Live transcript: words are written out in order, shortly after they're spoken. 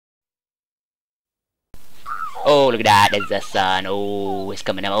Oh, look at that, there's the sun. Oh, it's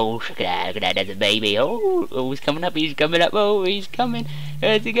coming up. Oh, look at that, there's a baby. Oh, he's coming up, he's coming up. Oh, he's coming.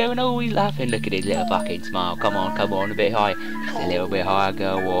 Where's he going? Oh, he's laughing. Look at his little fucking smile. Come on, a bit high. Just a little bit higher.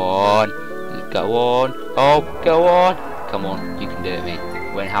 Go on. Go on. Oh, go on. Come on, you can do it, mate.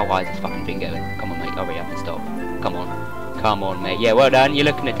 How high is this fucking thing going? Come on, mate, hurry up and stop. Come on, mate. Yeah, well done. You're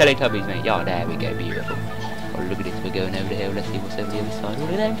looking at Teletubbies, mate. Yeah, there we go, beautiful. Oh, look at this. We're going over the hill. Let's see what's over the other side. Look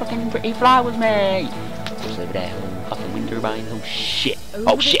at them fucking pretty flowers, mate. What's over there? Oh, fucking wind turbines. Oh, shit.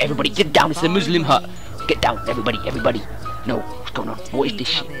 Oh, shit, everybody, get down. It's a Muslim hut. Get down, everybody. No, what's going on? What is this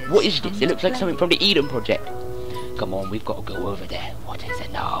shit? What is this? It looks like something from the Eden Project. Come on, we've got to go over there. What is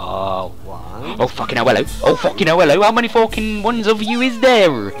it? No. Oh, fucking hell, hello. Oh, fucking hell, hello. How many fucking ones of you is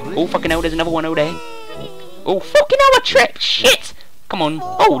there? Oh, fucking hell, there's another one over there. Oh, fucking hell, a trip. Shit. Come on.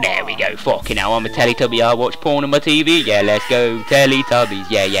 Oh, there we go. Fucking hell, I'm a Teletubby. I watch porn on my TV. Yeah, let's go. Teletubbies.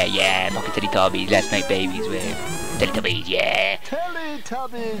 Yeah. Fucking Teletubbies. Let's make babies with Teletubbies. Yeah.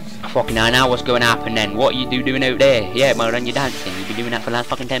 Teletubbies. Fucking hell, now what's going to happen then? What are you doing out there? Yeah, well done, you're dancing. You've been doing that for the last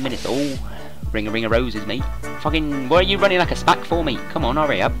fucking 10 minutes. Oh, ring a roses, mate. Fucking, what are you running like a spack for, mate? Come on,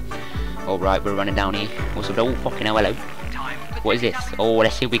 hurry up. Alright, we're running down here. What's up? Oh, fucking hell, hello. What is this? Oh,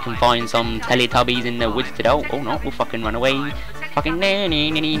 let's see if we can find some Teletubbies in the woods today. Oh, no, we'll fucking run away. Fucking oh,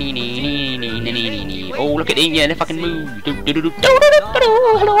 look at them, yeah, they fucking move.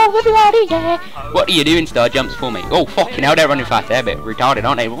 Hello, everybody, yeah. What are you doing, star jumps for me? Oh, fucking hell, they're running fast. They're a bit retarded,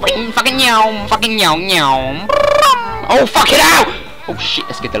 aren't they? Fucking yum, fucking yum. Oh, fucking hell! Oh, shit,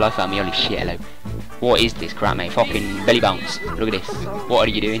 let's get the life out of me. Holy shit, hello. What is this crap, mate? Fucking belly bounce. Look at this. What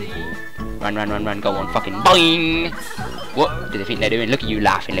are you doing? Run. Go on, fucking boing. What do they think they're doing? Look at you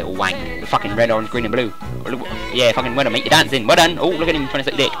laughing, little wank. The fucking red, orange, green and blue. Yeah, fucking well done, mate. You're dancing. Well done. Oh, look at him trying to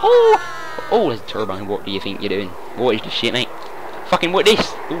suck dick. Oh, there's a turbine. What do you think you're doing? What is this shit, mate? Fucking what is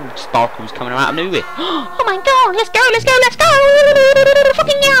this? Oh, sparkles coming out of nowhere. Oh my god, let's go.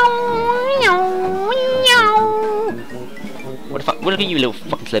 Fucking what the fuck? What are you little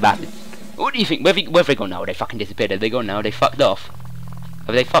fucking slow bastards? What do you think? Where have they gone now? They fucking disappeared. Have they gone now? They fucked off.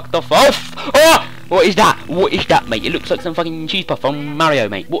 Have they fucked off? Oh! What is that? What is that, mate? It looks like some fucking cheese puff from Mario,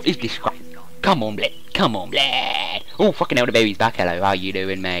 mate. What is this crap? Come on, bled. Oh, fucking hell, the baby's back. Hello, how you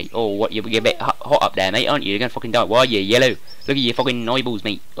doing, mate? Oh, what? You're a bit hot up there, mate, aren't you? You're gonna fucking die. Why are you yellow? Look at your fucking eyeballs,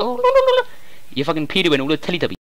 mate. Oh, you're fucking pedoing all the Teletubbies.